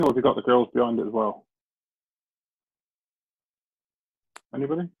or have you got the girls behind it as well?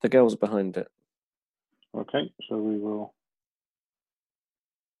 Anybody? The girls behind it. Okay, so we will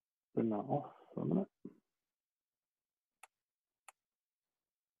bring that off for a minute. Is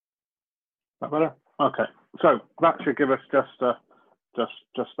that better? Okay, so that should give us just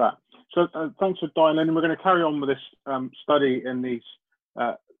that. So thanks for dialing in. We're going to carry on with this study in these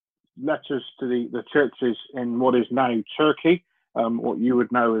letters to the churches in what is now Turkey, what you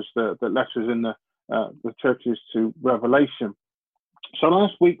would know as the letters in the churches to Revelation. So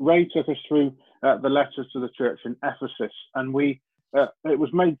last week, Ray took us through the letters to the church in Ephesus, and it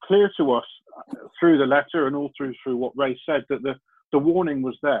was made clear to us through the letter and all through what Ray said that the warning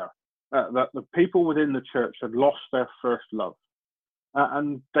was there, that the people within the church had lost their first love.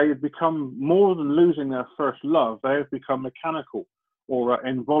 And they had become, more than losing their first love, they have become mechanical or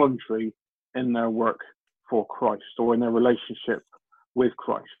involuntary in their work for Christ or in their relationship with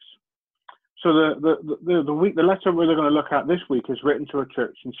Christ. So the letter we're going to look at this week is written to a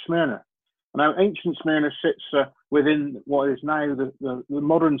church in Smyrna. Now, ancient Smyrna sits within what is now the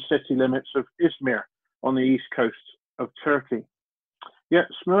modern city limits of Izmir on the east coast of Turkey. Yet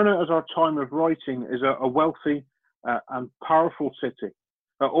Smyrna, as our time of writing, is a wealthy and powerful city,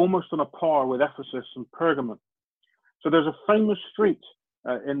 almost on a par with Ephesus and Pergamon. So there's a famous street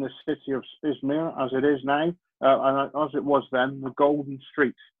in the city of Izmir, as it is now, and as it was then, the Golden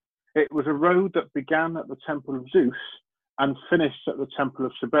Street. It was a road that began at the Temple of Zeus and finished at the Temple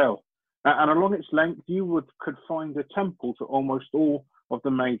of Cybele. And along its length, you could find a temple to almost all of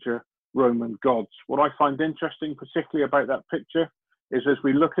the major Roman gods. What I find interesting, particularly about that picture, is as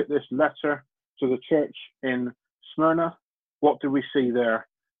we look at this letter to the church in Smyrna, what do we see there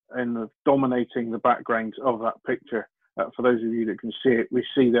in dominating the background of that picture? For those of you that can see it, we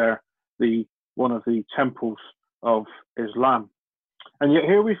see there one of the temples of Islam. And yet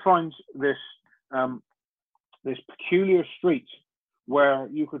here we find this peculiar street where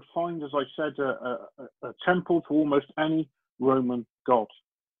you could find, as I said, a temple to almost any Roman god.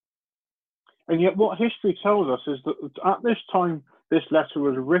 And yet what history tells us is that at this time this letter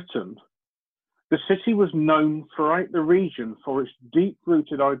was written, the city was known throughout the region for its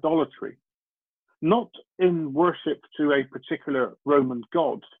deep-rooted idolatry, not in worship to a particular Roman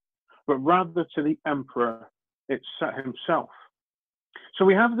god, but rather to the emperor himself. So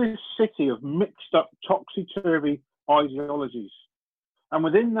we have this city of mixed up, topsy-turvy ideologies. And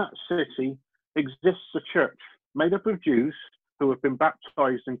within that city exists a church made up of Jews who have been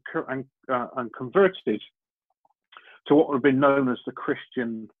baptized and converted to what would have been known as the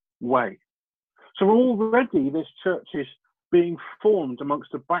Christian way. So already this church is being formed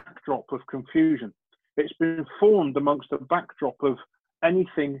amongst a backdrop of confusion. It's been formed amongst a backdrop of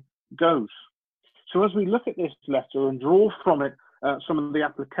anything goes. So as we look at this letter and draw from it some of the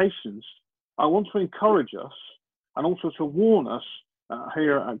applications, I want to encourage us and also to warn us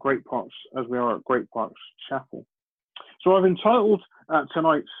here at Great Parks, as we are at Great Parks Chapel. So I've entitled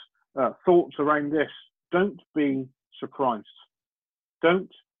tonight's thoughts around this, don't be surprised.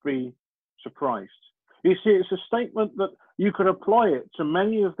 Don't be surprised. You see, it's a statement that you could apply it to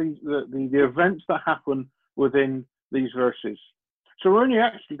many of the events that happen within these verses. So we're only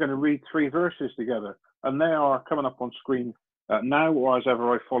actually going to read 3 verses together, and they are coming up on screen now, or as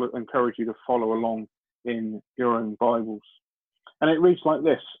ever I encourage you to follow along in your own Bibles. And it reads like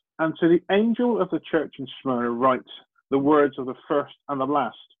this: "And to the angel of the church in Smyrna write the words of the first and the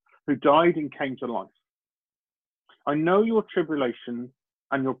last, who died and came to life. I know your tribulation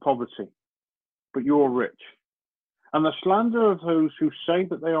and your poverty, but you are rich, and the slander of those who say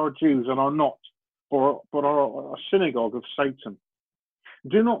that they are Jews and are not, but are a synagogue of Satan.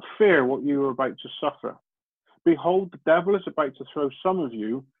 Do not fear what you are about to suffer. Behold, the devil is about to throw some of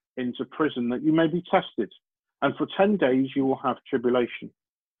you into prison, that you may be tested, and for 10 days you will have tribulation.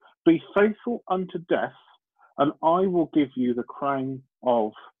 Be faithful unto death, and I will give you the crown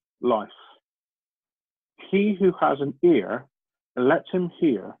of life. He who has an ear, let him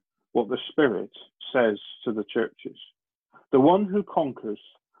hear what the Spirit says to the churches. The one who conquers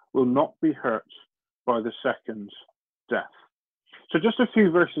will not be hurt by the second death." So just a few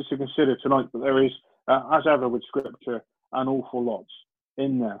verses to consider tonight, but there is, as ever with Scripture, an awful lot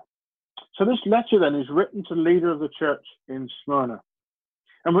in there. So this letter then is written to the leader of the church in Smyrna.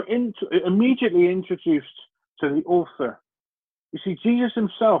 And we're immediately introduced to the author. You see, Jesus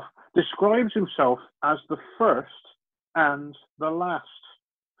himself describes himself as the first and the last.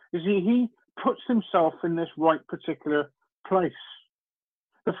 You see, he puts himself in this right particular place.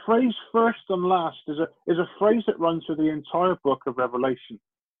 The phrase first and last is a phrase that runs through the entire book of Revelation.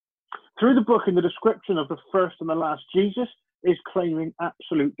 Through the book, in the description of the first and the last, Jesus is claiming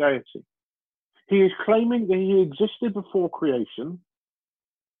absolute deity. He is claiming that he existed before creation,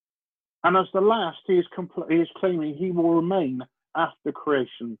 and as the last, he is claiming he will remain after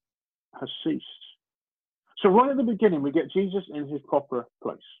creation has ceased. So right at the beginning, we get Jesus in his proper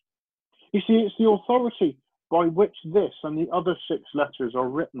place. You see, it's the authority by which this and the other 6 letters are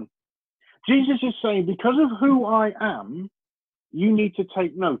written. Jesus is saying, because of who I am, you need to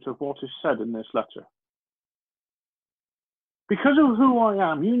take note of what is said in this letter. Because of who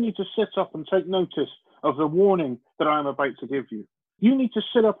I am, you need to sit up and take notice of the warning that I am about to give you. You need to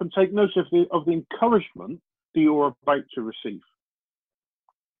sit up and take notice of the encouragement that you're about to receive.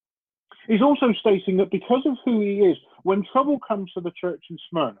 He's also stating that because of who he is, when trouble comes to the church in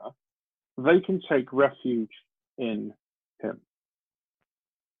Smyrna, they can take refuge in him.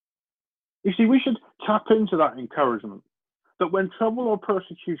 You see, we should tap into that encouragement, that when trouble or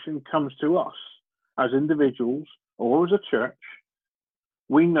persecution comes to us as individuals or as a church,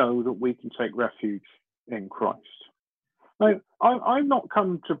 we know that we can take refuge in Christ. Now, I've not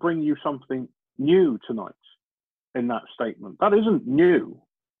come to bring you something new tonight in that statement. That isn't new.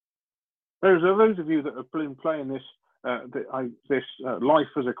 There's those of you that have been playing this life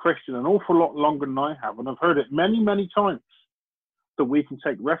as a Christian an awful lot longer than I have, and I've heard it many, many times, that we can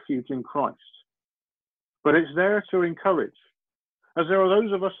take refuge in Christ. But it's there to encourage. As there are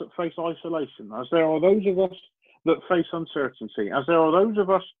those of us that face isolation, as there are those of us that face uncertainty, as there are those of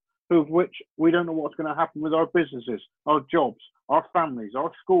us of which we don't know what's going to happen with our businesses, our jobs, our families,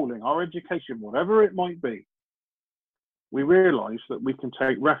 our schooling, our education, whatever it might be, we realize that we can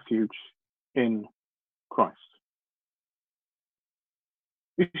take refuge in Christ.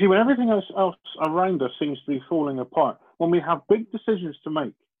 You see, when everything else around us seems to be falling apart, when we have big decisions to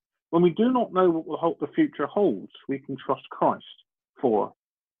make, when we do not know what the future holds, we can trust Christ for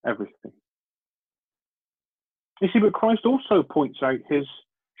everything. You see, but Christ also points out his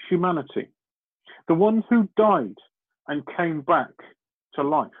humanity, the one who died and came back to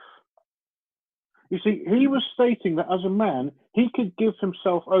life. You see, he was stating that as a man, he could give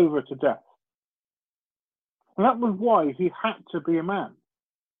himself over to death. And that was why he had to be a man.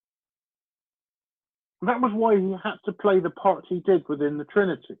 And that was why he had to play the part he did within the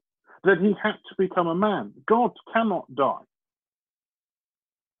Trinity, that he had to become a man. God cannot die.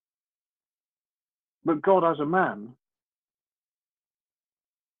 But God as a man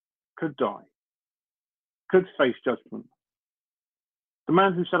could die, could face judgment. The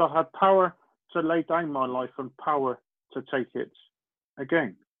man who said, I had power to lay down my life and power to take it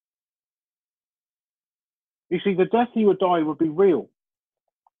again. You see, the death he would die would be real.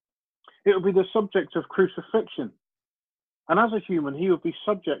 It would be the subject of crucifixion. And as a human, he would be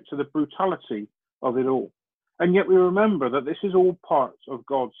subject to the brutality of it all. And yet we remember that this is all part of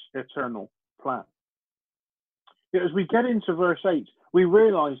God's eternal plan. Yet as we get into verse 8, we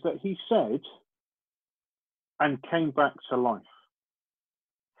realize that he said, and came back to life.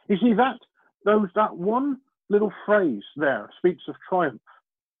 You see, that one little phrase there speaks of triumph.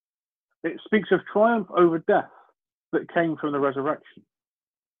 It speaks of triumph over death that came from the resurrection.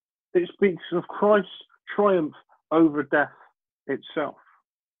 It speaks of Christ's triumph over death itself.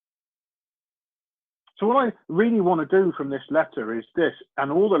 So what I really want to do from this letter is this,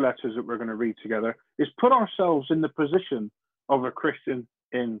 and all the letters that we're going to read together, is put ourselves in the position of a Christian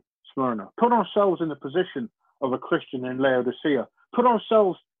in Smyrna. Put ourselves in the position of a Christian in Laodicea. Put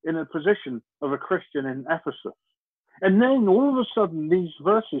ourselves in a position of a Christian in Ephesus. And then all of a sudden, these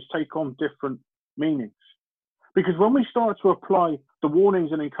verses take on different meanings. Because when we start to apply the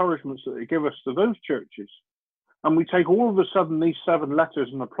warnings and encouragements that they give us to those churches, and we take all of a sudden these 7 letters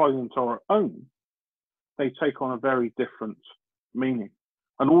and apply them to our own, they take on a very different meaning.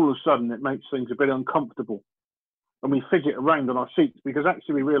 And all of a sudden, it makes things a bit uncomfortable. And we fidget around on our seats because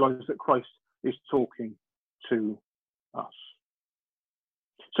actually we realize that Christ is talking to us.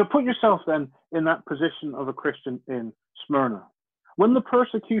 So put yourself then in that position of a Christian in Smyrna. When the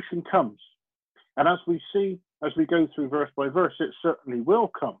persecution comes, and as we see, as we go through verse by verse, it certainly will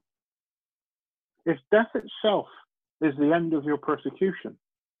come. If death itself is the end of your persecution,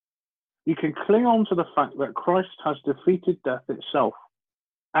 you can cling on to the fact that Christ has defeated death itself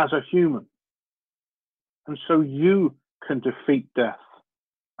as a human. And so you can defeat death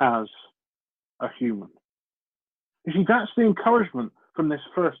as a human. You see, that's the encouragement from this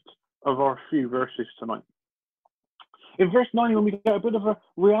first of our few verses tonight. In verse 9, we get a bit of a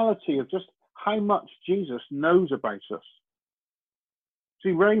reality of just how much Jesus knows about us.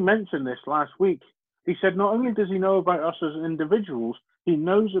 See, Ray mentioned this last week. He said not only does he know about us as individuals, he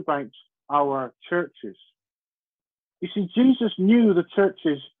knows about our churches. You see, Jesus knew the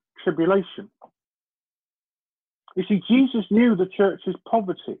church's tribulation. You see, Jesus knew the church's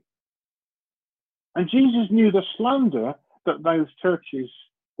poverty, and Jesus knew the slander that those churches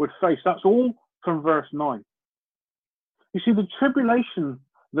would face. That's all from verse 9. You see, the tribulation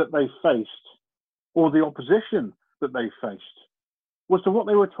that they faced, or the opposition that they faced, was to what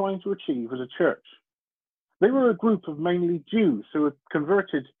they were trying to achieve as a church. They were a group of mainly Jews who had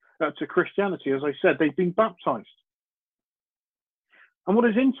converted to Christianity. As I said, they'd been baptized. And what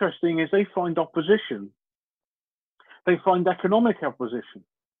is interesting is they find opposition. They find economic opposition.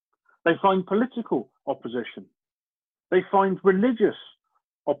 They find political opposition. They find religious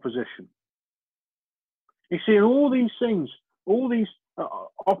opposition. You see, in all these things, all these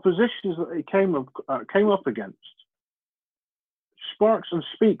oppositions that they came up against, sparks and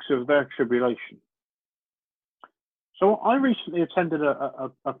speaks of their tribulation. So I recently attended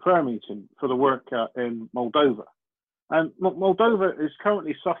a prayer meeting for the work in Moldova. And Moldova is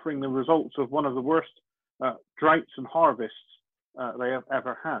currently suffering the results of one of the worst droughts and harvests they have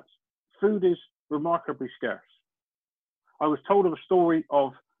ever had. Food is remarkably scarce. I was told of a story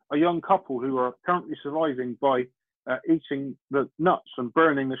of a young couple who are currently surviving by eating the nuts and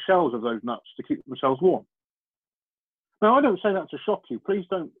burning the shells of those nuts to keep themselves warm. Now, I don't say that to shock you. Please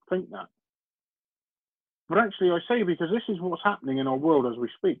don't think that. But actually, I say because this is what's happening in our world as we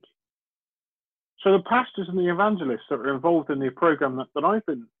speak. So the pastors and the evangelists that are involved in the program that I've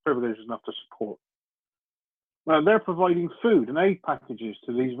been privileged enough to support, they're providing food and aid packages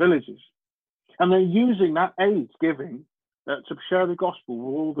to these villages. And they're using that aid giving to share the gospel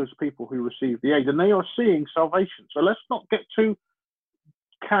with all those people who receive the aid. And they are seeing salvation. So let's not get too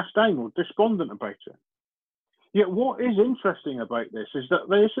cast down or despondent about it. Yet what is interesting about this is that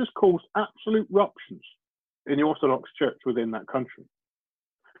this has caused absolute ruptions in the Orthodox Church within that country,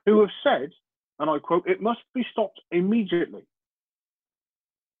 who have said, and I quote, "It must be stopped immediately."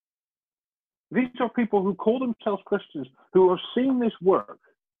 These are people who call themselves Christians, who have seen this work,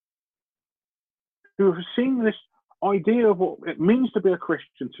 who have seen this idea of what it means to be a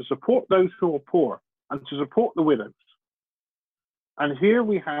Christian, to support those who are poor and to support the widows. And here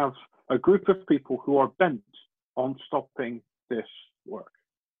we have a group of people who are bent on stopping this work.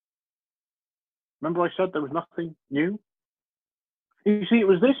 Remember I said there was nothing new? You see, it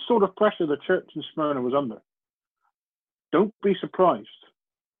was this sort of pressure the church in Smyrna was under. Don't be surprised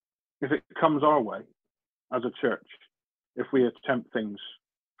if it comes our way as a church, if we attempt things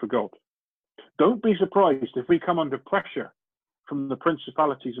for God. Don't be surprised if we come under pressure from the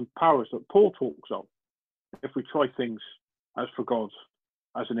principalities and powers that Paul talks of, if we try things as for God,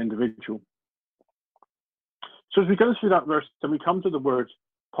 as an individual. So as we go through that verse, then we come to the word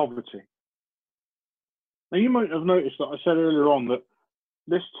poverty. Now you might have noticed that I said earlier on that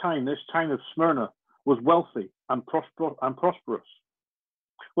this town of Smyrna, was wealthy and prosperous.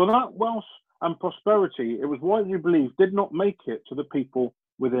 Well, that wealth and prosperity, it was widely believed, did not make it to the people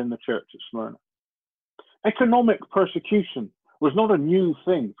within the church at Smyrna. Economic persecution was not a new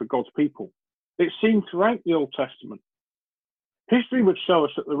thing for God's people. It seen throughout the Old Testament. History would show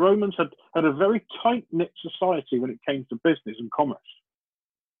us that the Romans had a very tight-knit society when it came to business and commerce.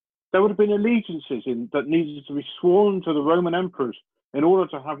 There would have been allegiances that needed to be sworn to the Roman emperors in order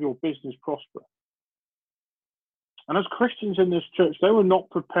to have your business prosper. And as Christians in this church, they were not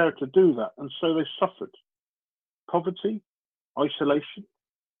prepared to do that, and so they suffered poverty, isolation,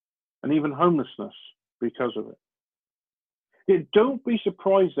 and even homelessness because of it. Yet don't be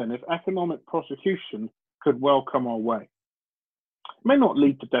surprised then if economic persecution could well come our way. It may not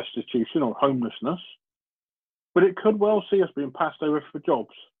lead to destitution or homelessness, but it could well see us being passed over for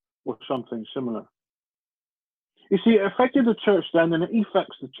jobs or something similar. You see, it affected the church then, and it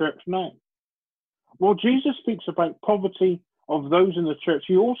affects the church now. While Jesus speaks about poverty of those in the church,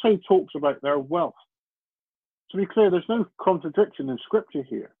 he also talks about their wealth. To be clear, there's no contradiction in Scripture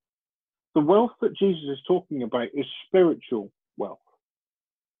here. The wealth that Jesus is talking about is spiritual wealth.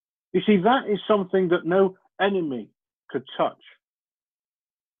 You see, that is something that no enemy could touch.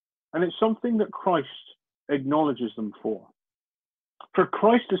 And it's something that Christ acknowledges them for. For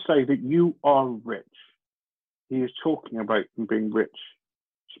Christ to say that you are rich, he is talking about them being rich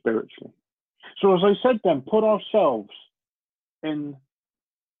spiritually. So as I said then, put ourselves in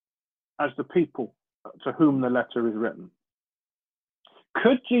as the people to whom the letter is written.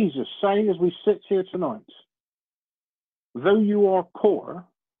 Could Jesus say as we sit here tonight, though you are poor,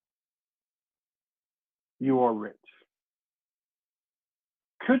 you are rich?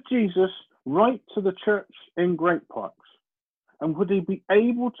 Could Jesus write to the church in Great Parks, and would he be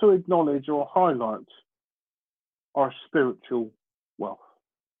able to acknowledge or highlight our spiritual wealth?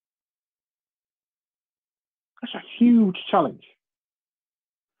 That's a huge challenge.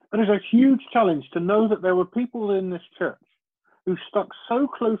 It is a huge challenge to know that there were people in this church who stuck so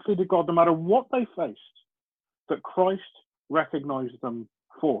closely to God, no matter what they faced, that Christ recognized them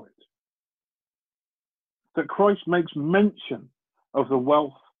for it. That Christ makes mention of the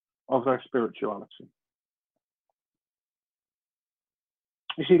wealth of their spirituality.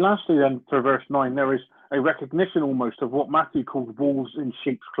 You see, lastly then, for verse 9, there is a recognition almost of what Matthew calls wolves in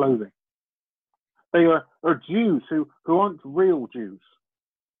sheep's clothing. They are Jews who aren't real Jews.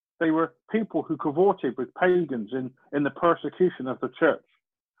 They were people who cavorted with pagans in the persecution of the church.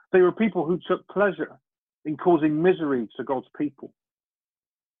 They were people who took pleasure in causing misery to God's people.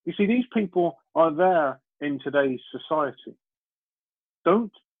 You see, these people are there in today's society.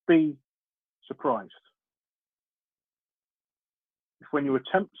 Don't be surprised if when you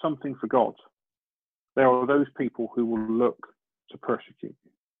attempt something for God, there are those people who will look to persecute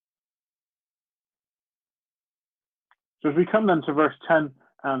you. So as we come then to verse 10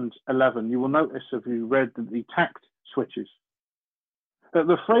 and 11, you will notice, if you read the tact switches, that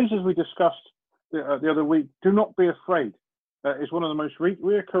the phrases we discussed the other week, do not be afraid, is one of the most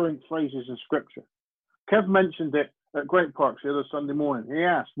reoccurring phrases in Scripture. Kev mentioned it at Great Parks the other Sunday morning. He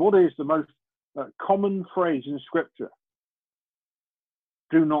asked, what is the most common phrase in Scripture?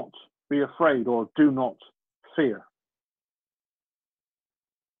 Do not be afraid, or do not fear.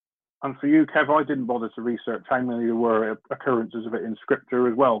 And for you, Kev, I didn't bother to research how many there were occurrences of it in Scripture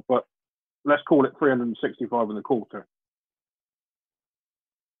as well, but let's call it 365 and a quarter.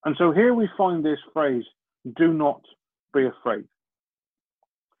 And so here we find this phrase, do not be afraid.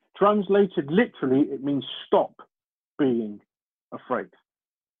 Translated literally, it means stop being afraid.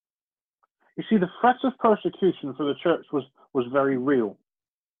 You see, the threat of persecution for the church was very real,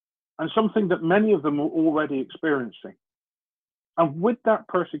 and something that many of them were already experiencing. And with that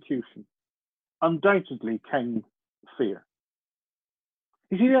persecution, undoubtedly came fear.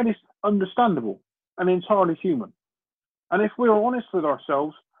 You see, that is understandable and entirely human. And if we are honest with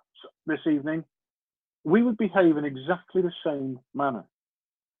ourselves this evening, we would behave in exactly the same manner.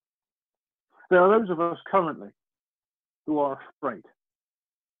 There are those of us currently who are afraid,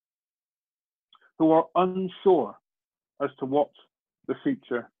 who are unsure as to what the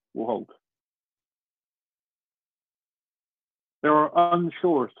future will hold. They are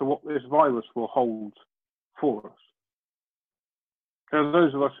unsure as to what this virus will hold for us. There are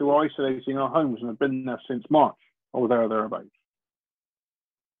those of us who are isolating our homes and have been there since March, or thereabouts.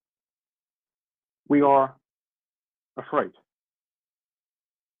 We are afraid.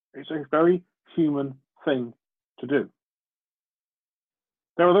 It's a very human thing to do.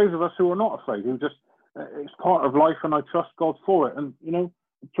 There are those of us who are not afraid, who just, it's part of life and I trust God for it. And, you know,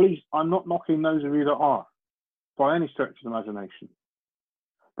 please, I'm not knocking those of you that are, by any stretch of the imagination.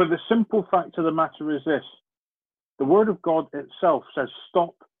 But the simple fact of the matter is this: the Word of God itself says,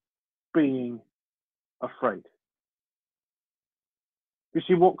 stop being afraid. You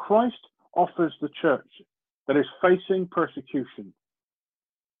see, what Christ offers the church that is facing persecution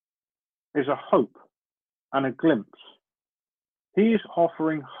is a hope and a glimpse. He is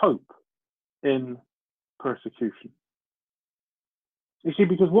offering hope in persecution. You see,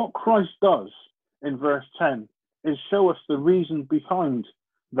 because what Christ does in verse 10 is show us the reason behind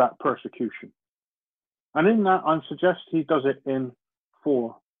that persecution. And in that, I suggest he does it in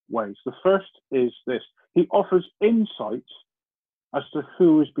 4 ways. The first is this: he offers insight as to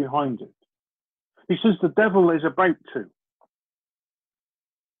who is behind it. He says the devil is about to.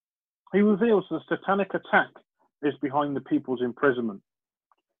 He reveals the satanic attack is behind the people's imprisonment.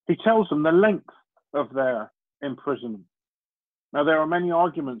 He tells them the length of their imprisonment. Now, there are many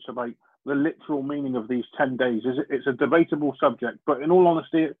arguments about the literal meaning of these 10 days. It's a debatable subject, but in all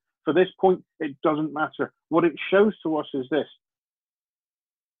honesty, for this point, it doesn't matter. What it shows to us is this: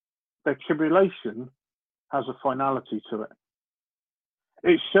 the tribulation has a finality to it.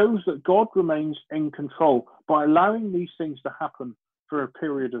 It shows that God remains in control by allowing these things to happen for a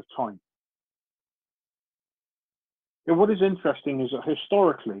period of time. And what is interesting is that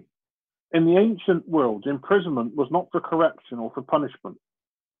historically, in the ancient world, imprisonment was not for correction or for punishment.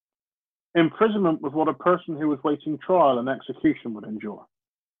 Imprisonment was what a person who was waiting trial and execution would endure.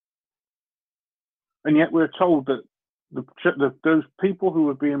 And yet we're told that those people who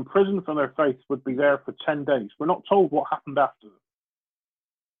would be imprisoned for their faith would be there for 10 days. We're not told what happened after them.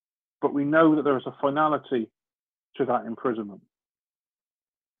 But we know that there is a finality to that imprisonment.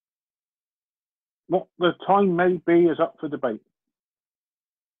 What the time may be is up for debate.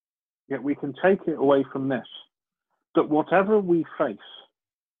 Yet we can take it away from this: that whatever we face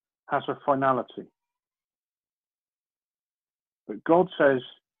has a finality. But God says,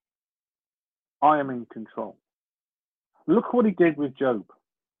 I am in control. Look what he did with Job.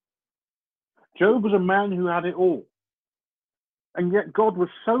 Job was a man who had it all. And yet God was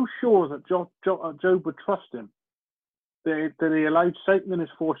so sure that Job would trust him that he allowed Satan and his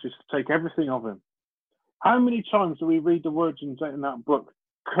forces to take everything of him. How many times do we read the words in that book,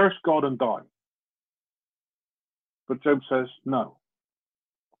 curse God and die? But Job says no.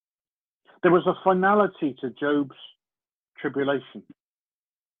 There was a finality to Job's tribulation.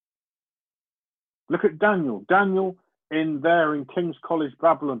 Look at Daniel. Daniel in King's College,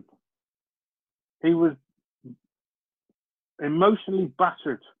 Babylon. He was emotionally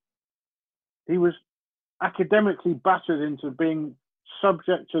battered. He was academically battered into being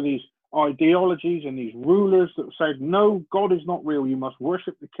subject to these ideologies and these rulers that said, no, God is not real. You must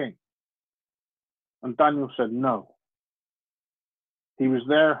worship the king. And Daniel said no. He was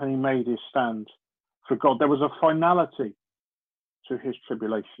there and he made his stand for God. There was a finality to his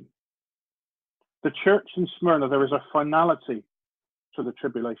tribulation. The church in Smyrna, there is a finality to the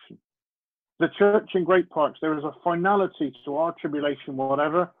tribulation. The church in Great Parks, there is a finality to our tribulation,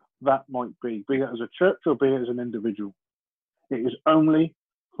 whatever that might be it as a church or be it as an individual. It is only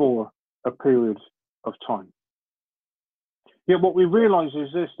for a period of time. Yet what we realize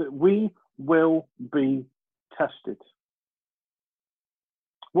is this, that we will be tested.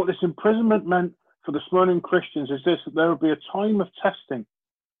 What this imprisonment meant for the Smyrna Christians is this, that there will be a time of testing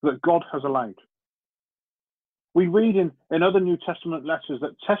that God has allowed. We read in other New Testament letters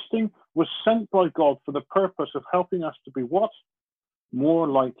that testing was sent by God for the purpose of helping us to be what? More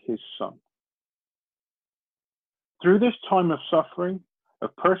like his Son. Through this time of suffering,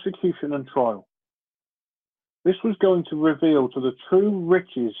 of persecution and trial, this was going to reveal to the true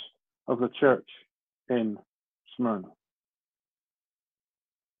riches of the church in Smyrna.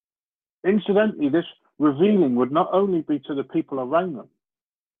 Incidentally, this revealing would not only be to the people around them,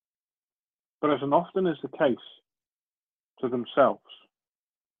 but as often is the case, to themselves.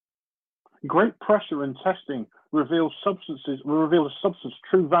 Great pressure and testing reveal a substance's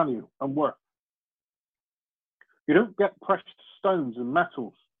true value and worth. You don't get precious stones and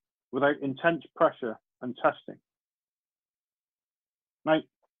metals without intense pressure and testing. Now,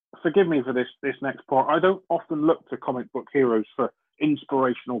 forgive me for this next part. I don't often look to comic book heroes for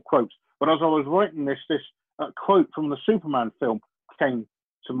inspirational quotes, but as I was writing this quote from the Superman film came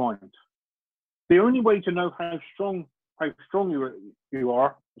to mind. The only way to know how strong you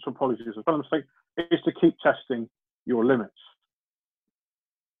are, so apologies if I'm mistake, is to keep testing your limits.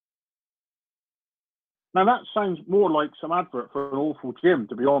 Now that sounds more like some advert for an awful gym,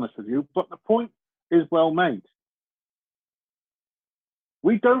 to be honest with you, but the point is well made.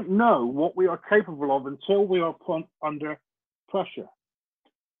 We don't know what we are capable of until we are put under pressure.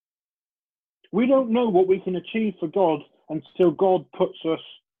 We don't know what we can achieve for God until God puts us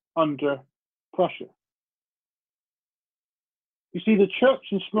under pressure. You see, the church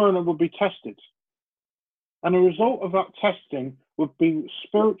in Smyrna would be tested, and a result of that testing would be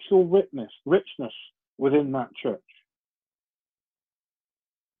spiritual richness within that church.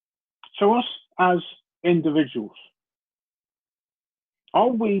 So us as individuals, are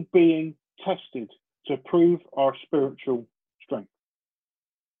we being tested to prove our spiritual strength?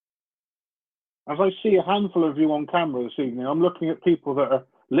 As I see a handful of you on camera this evening, I'm looking at people that are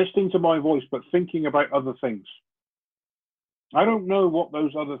listening to my voice but thinking about other things. I don't know what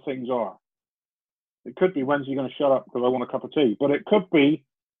those other things are. It could be, when's he going to shut up because I want a cup of tea? But it could be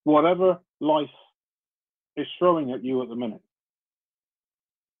whatever life is throwing at you at the minute.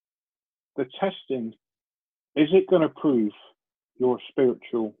 The testing, is it going to prove your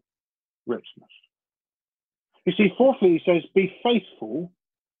spiritual richness? You see, fourthly, he says, be faithful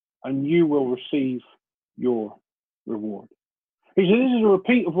and you will receive your reward. He says, this is a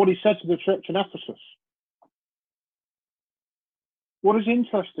repeat of what he said to the church in Ephesus. What is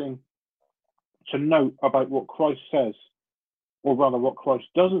interesting to note about what Christ says, or rather what Christ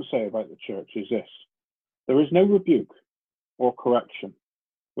doesn't say about the church, is this. There is no rebuke or correction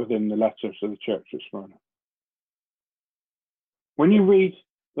within the letters of the church at Smyrna. When you read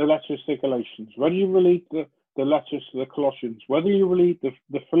the letters to the Galatians, whether you read the letters to the Colossians, whether you read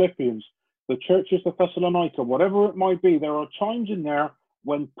the Philippians, the churches of Thessalonica, whatever it might be, there are times in there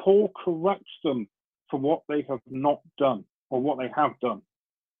when Paul corrects them for what they have not done or what they have done.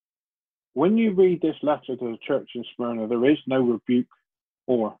 When you read this letter to the church in Smyrna, there is no rebuke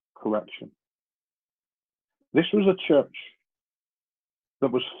or correction. This was a church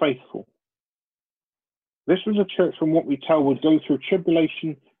that was faithful. This was a church, from what we tell, would go through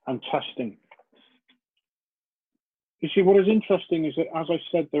tribulation and testing. You see, what is interesting is that, as I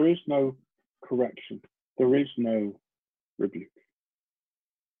said, there is no correction. There is no rebuke.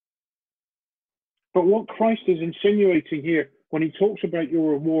 But what Christ is insinuating here when he talks about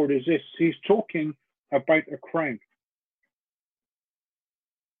your reward is this, he's talking about a crown.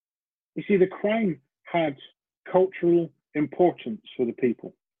 You see, the crown had cultural importance for the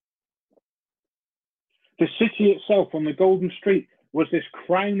people. The city itself on the Golden Street was this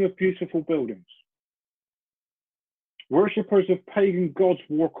crown of beautiful buildings. Worshippers of pagan gods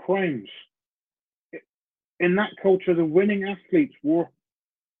wore crowns. In that culture, the winning athletes wore,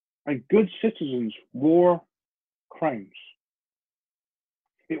 and good citizens wore crowns.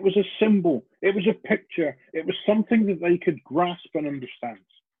 It was a symbol, it was a picture, it was something that they could grasp and understand.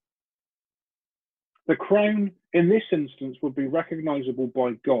 The crown, in this instance, would be recognizable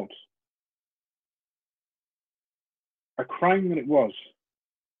by God. A crown that it was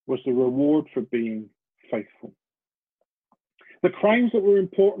the reward for being faithful. The crowns that were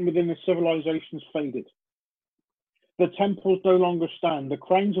important within the civilizations faded. The temples no longer stand. The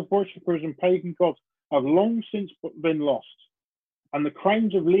crowns of worshippers and pagan gods have long since been lost. And the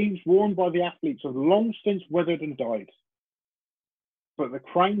crowns of leaves worn by the athletes have long since withered and died. But the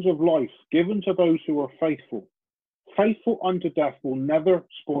crowns of life given to those who are faithful, faithful unto death, will never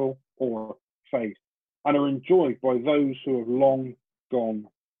spoil or fade, and are enjoyed by those who have long gone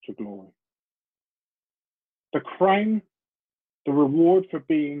to glory. The crown, the reward for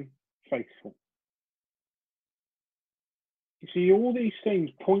being faithful. You see, all these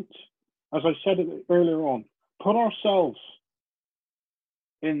things point, as I said earlier on, put ourselves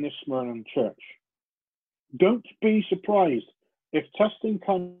in this Smyrna church. Don't be surprised if testing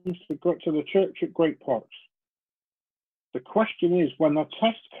comes to the church at Great Parks. The question is, when the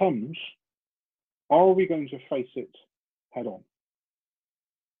test comes, are we going to face it head on?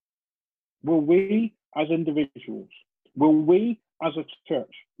 Will we as individuals, will we as a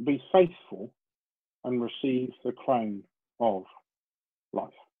church be faithful and receive the crown of life?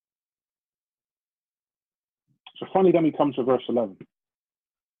 So finally, then we come to verse 11.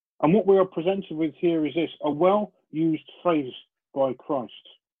 And what we are presented with here is this, a well-used phrase by Christ.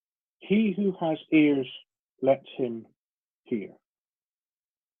 He who has ears, let him hear.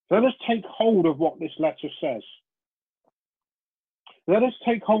 Let us take hold of what this letter says. Let us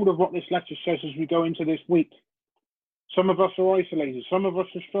take hold of what this letter says as we go into this week. Some of us are isolated. Some of us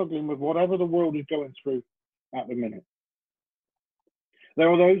are struggling with whatever the world is going through at the minute. There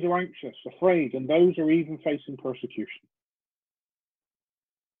are those who are anxious, afraid, and those who are even facing persecution.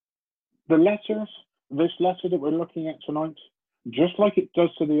 The letters, this letter that we're looking at tonight, just like it does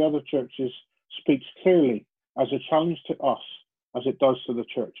to the other churches, speaks clearly as a challenge to us as it does to the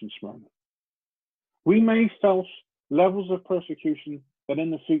church in Smyrna. We may face levels of persecution that in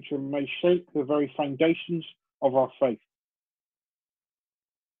the future may shake the very foundations of our faith.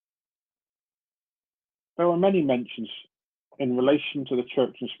 There are many mentions in relation to the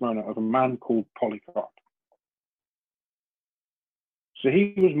church in Smyrna of a man called Polycarp. So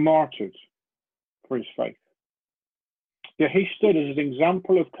he was martyred for his faith. Yet he stood as an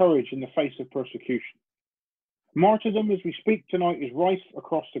example of courage in the face of persecution. Martyrdom, as we speak tonight, is rife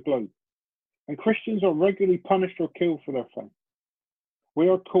across the globe, and Christians are regularly punished or killed for their faith. We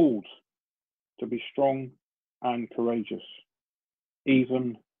are called to be strong and courageous,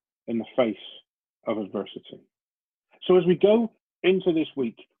 even in the face of adversity. So as we go into this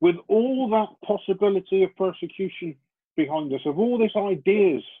week, with all that possibility of persecution behind us, of all these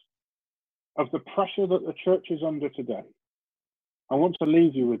ideas of the pressure that the church is under today, I want to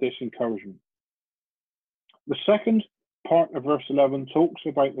leave you with this encouragement. The second part of verse 11 talks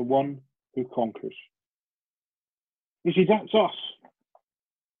about the one who conquers. You see, that's us.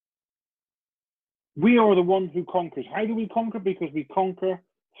 We are the one who conquers. How do we conquer? Because we conquer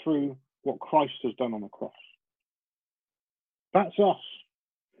through what Christ has done on the cross. That's us.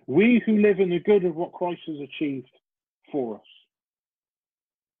 We who live in the good of what Christ has achieved for us.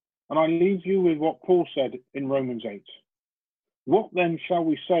 And I leave you with what Paul said in Romans 8. What then shall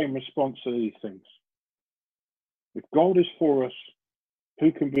we say in response to these things? If God is for us,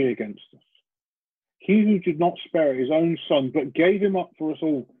 who can be against us? He who did not spare his own son, but gave him up for us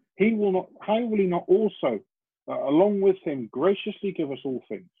all, how will he not also, along with him, graciously give us all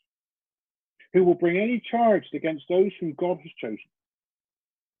things? Who will bring any charge against those whom God has chosen?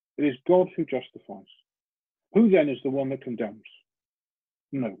 It is God who justifies. Who then is the one that condemns?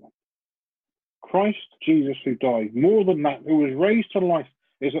 No one. Christ Jesus, who died, more than that, who was raised to life,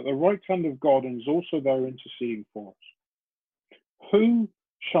 is at the right hand of God and is also there interceding for us. Who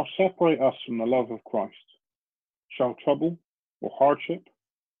shall separate us from the love of Christ? Shall trouble, or hardship,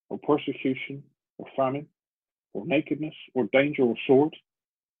 or persecution, or famine, or nakedness, or danger, or sword?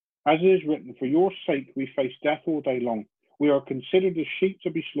 As it is written, for your sake we face death all day long. We are considered as sheep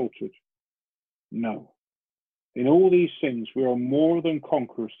to be slaughtered. No. In all these things, we are more than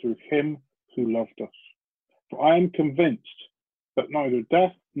conquerors through him who loved us. For I am convinced that neither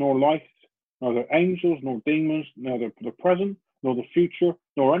death nor life, neither angels nor demons, neither the present nor the future,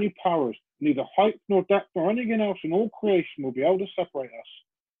 nor any powers, neither height nor depth nor anything else in all creation will be able to separate us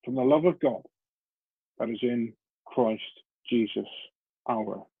from the love of God that is in Christ Jesus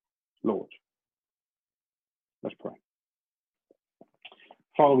our Lord. Let's pray.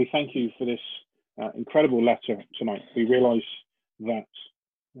 Father, we thank you for this incredible letter tonight. We realise that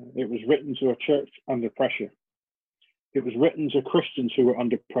it was written to a church under pressure. It was written to Christians who were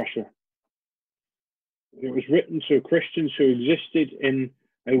under pressure. It was written to Christians who existed in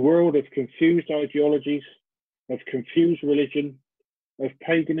a world of confused ideologies, of confused religion, of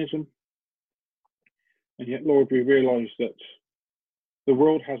paganism. And yet, Lord, we realise that the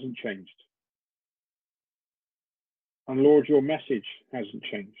world hasn't changed. And Lord, your message hasn't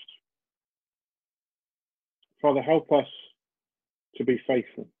changed. Father, help us to be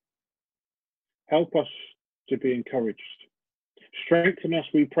faithful. Help us to be encouraged. Strengthen us,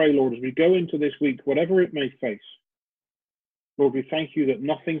 we pray, Lord, as we go into this week, whatever it may face. Lord, we thank you that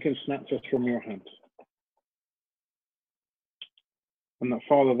nothing can snatch us from your hand. And that,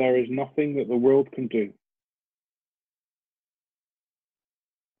 Father, there is nothing that the world can do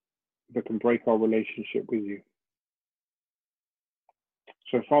that can break our relationship with you.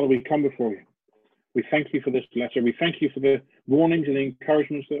 So, Father, we come before you. We thank you for this letter. We thank you for the warnings and the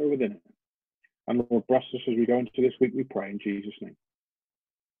encouragements that are within it. And Lord, bless us as we go into this week, we pray in Jesus' name.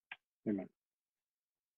 Amen.